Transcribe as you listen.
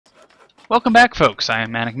Welcome back, folks. I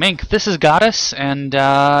am ManicMink. This is GODUS, and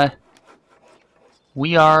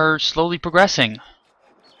we are slowly progressing.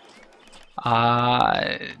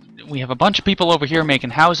 We have a bunch of people over here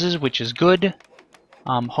making houses, which is good.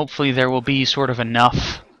 Hopefully there will be sort of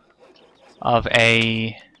enough of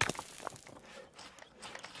a...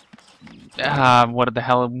 what the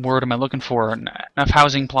hell word am I looking for? Enough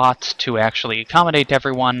housing plots to actually accommodate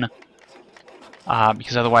everyone,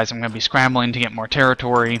 because otherwise I'm going to be scrambling to get more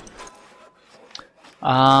territory.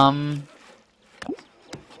 And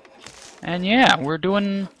yeah, we're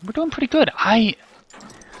doing pretty good. I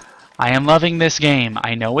am loving this game.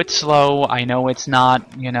 I know it's slow. I know it's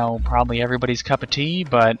not, you know, probably everybody's cup of tea,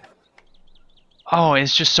 but oh,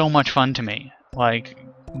 it's just so much fun to me. Like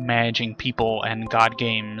managing people and god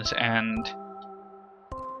games, and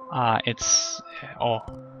it's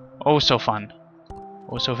oh so fun.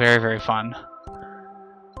 Oh, so very, very fun.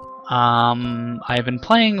 I've been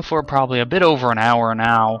playing for probably a bit over an hour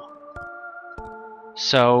now.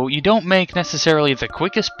 So you don't make necessarily the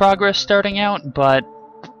quickest progress starting out, but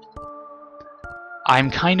I'm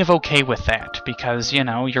kind of okay with that because, you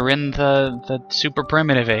know, you're in the super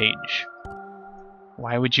primitive age.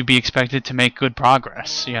 Why would you be expected to make good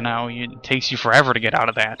progress? You know, it takes you forever to get out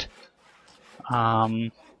of that. So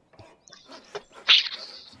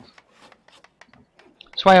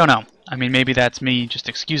I don't know. I mean, maybe that's me just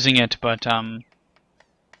excusing it, but I'm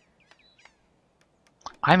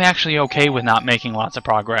actually okay with not making lots of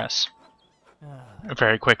progress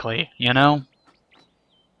very quickly, you know?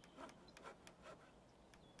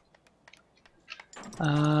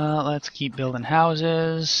 Let's keep building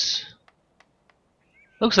houses.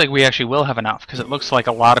 Looks like we actually will have enough, because it looks like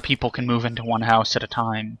a lot of people can move into one house at a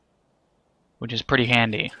time, which is pretty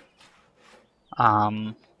handy.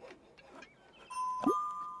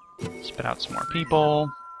 Spit out some more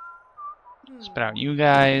people. Spit out you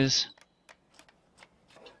guys.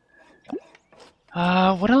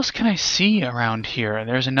 What else can I see around here?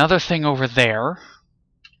 There's another thing over there.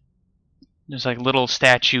 There's like little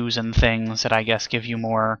statues and things that I guess give you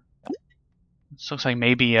more... This looks like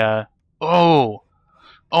maybe oh! Oh,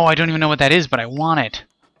 I don't even know what that is, but I want it.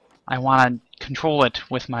 I want to control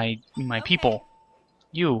it with my people.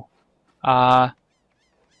 You.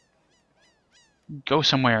 Go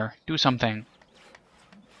somewhere. Do something.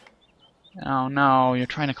 Oh no, you're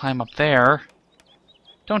trying to climb up there.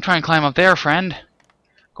 Don't try and climb up there, friend.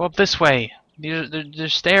 Go up this way.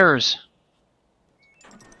 There's stairs.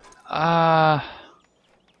 Oh,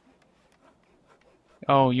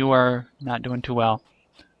 you are not doing too well.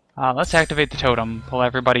 Let's activate the totem. Pull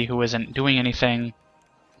everybody who isn't doing anything.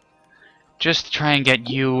 Just to try and get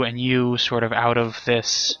you and you sort of out of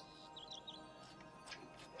this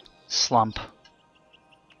slump.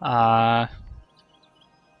 No,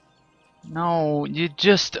 you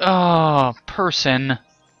just... Oh, person.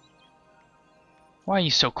 Why are you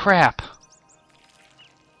so crap?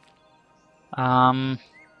 Climb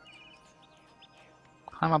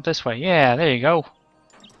up this way. Yeah, there you go.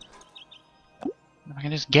 I can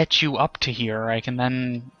just get you up to here. I can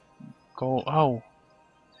then go... Oh.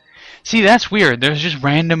 See, that's weird. There's just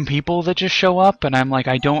random people that just show up, and I'm like,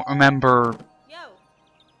 I don't remember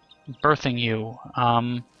birthing you.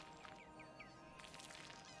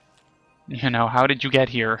 You know, how did you get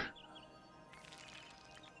here?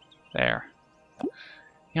 There. You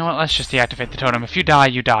know what? Let's just deactivate the totem. If you die,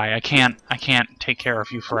 you die. I can't take care of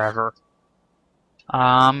you forever.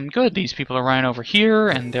 Good. These people are running over here,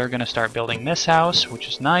 and they're gonna start building this house, which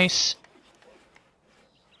is nice.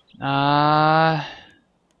 You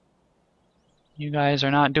guys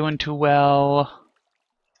are not doing too well.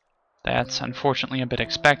 That's unfortunately a bit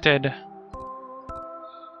expected.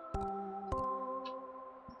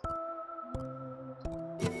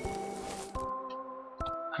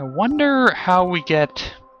 I wonder how we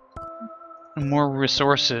get more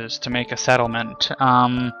resources to make a settlement.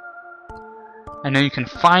 I know you can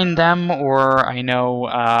find them, or I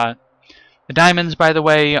know the diamonds, by the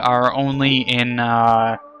way, are only in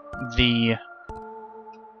are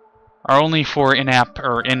only for in-app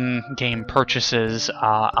or in-game purchases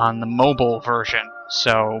on the mobile version.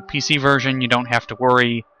 So PC version, you don't have to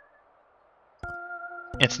worry.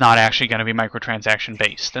 It's not actually going to be microtransaction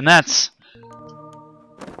based, and that's...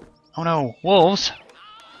 Oh no, wolves!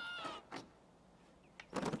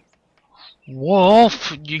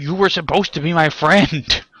 Wolf, you were supposed to be my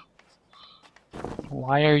friend!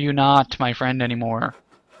 Why are you not my friend anymore?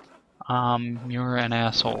 You're an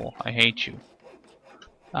asshole. I hate you.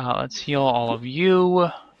 Let's heal all of you.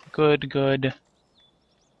 Good, good.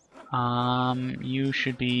 You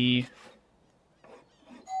should be...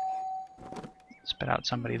 Spit out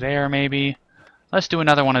somebody there, maybe. Let's do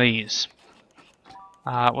another one of these.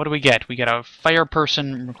 What do we get? We get a fire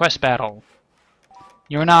person request battle.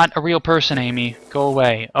 You're not a real person, Amy. Go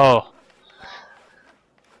away. Oh.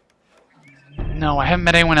 No, I haven't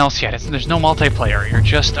met anyone else yet. There's no multiplayer. You're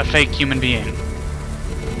just a fake human being.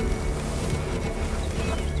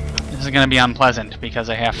 This is gonna be unpleasant because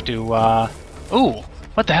I have to, Ooh!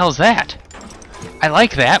 What the hell is that? I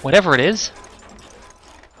like that, whatever it is.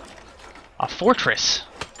 A fortress.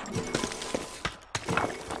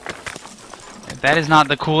 If that is not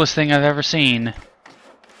the coolest thing I've ever seen,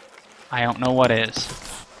 I don't know what is.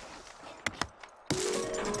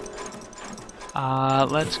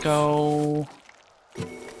 Let's go...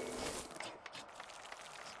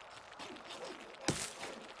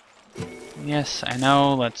 Yes, I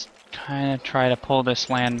know, let's kind of try to pull this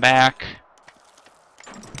land back.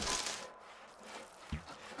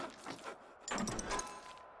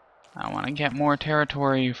 I want to get more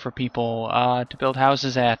territory for people to build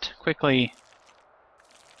houses at, quickly.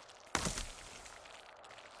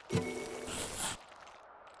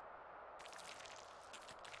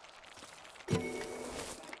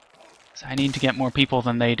 So I need to get more people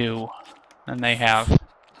than they have.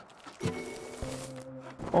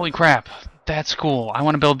 Holy crap, that's cool. I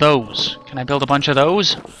want to build those. Can I build a bunch of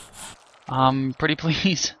those? Pretty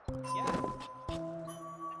please.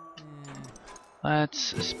 Let's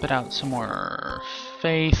spit out some more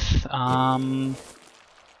faith. I'll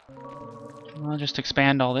just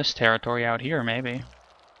expand all this territory out here, maybe.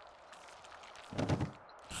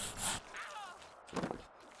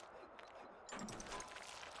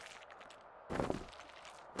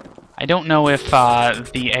 I don't know if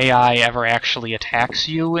the AI ever actually attacks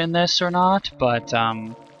you in this or not, but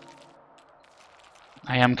I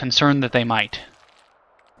am concerned that they might.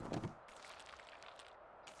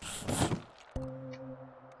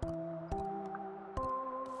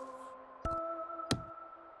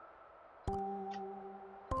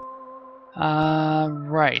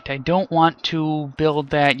 Right. I don't want to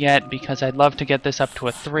build that yet because I'd love to get this up to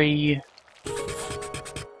a 3.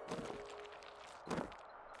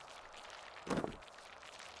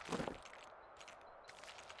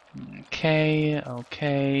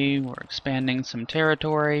 Okay, we're expanding some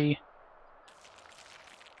territory.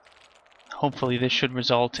 Hopefully this should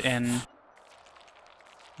result in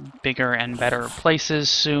bigger and better places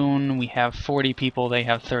soon. We have 40 people, they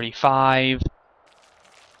have 35.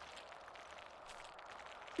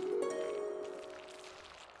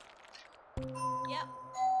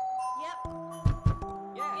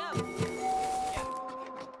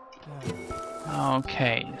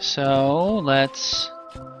 Okay, so let's...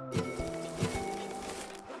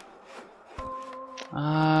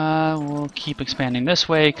 we'll keep expanding this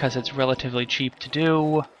way because it's relatively cheap to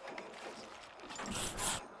do.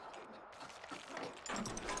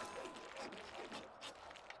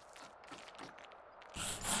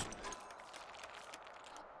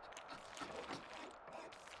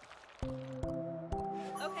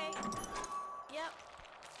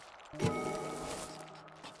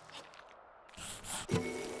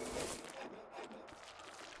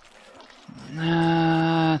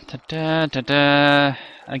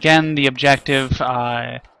 Again, the objective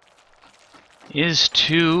is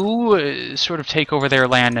to sort of take over their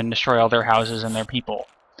land and destroy all their houses and their people.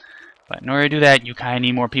 But in order to do that, you kind of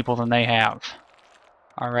need more people than they have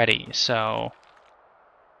already, so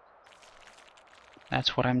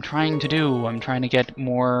that's what I'm trying to do. I'm trying to get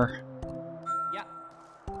more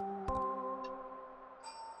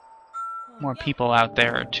people out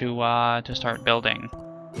there to start building.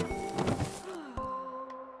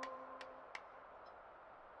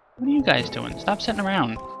 What are you guys doing? Stop sitting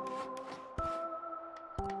around.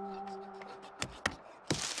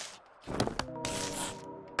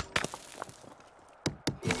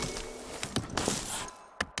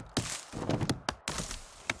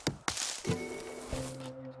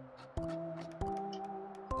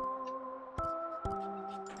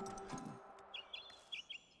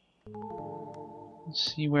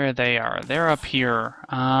 Let's see where they are. They're up here.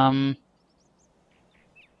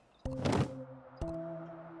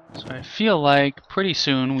 So I feel like pretty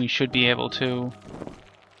soon we should be able to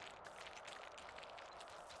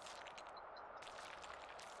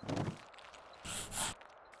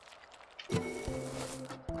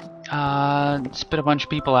spit a bunch of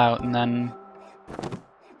people out and then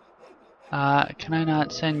can I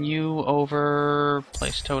not send you over?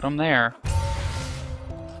 Place totem there.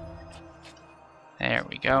 There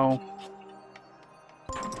we go.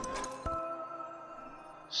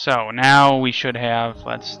 So now we should have,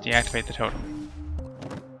 let's deactivate the totem.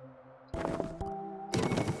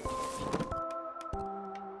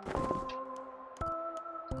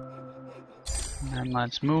 And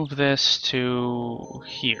Let's move this to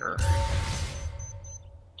here.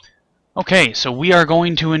 Okay, so we are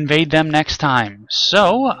going to invade them next time.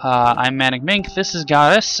 So, I'm ManicMink, this is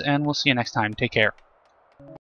GODUS, and we'll see you next time. Take care.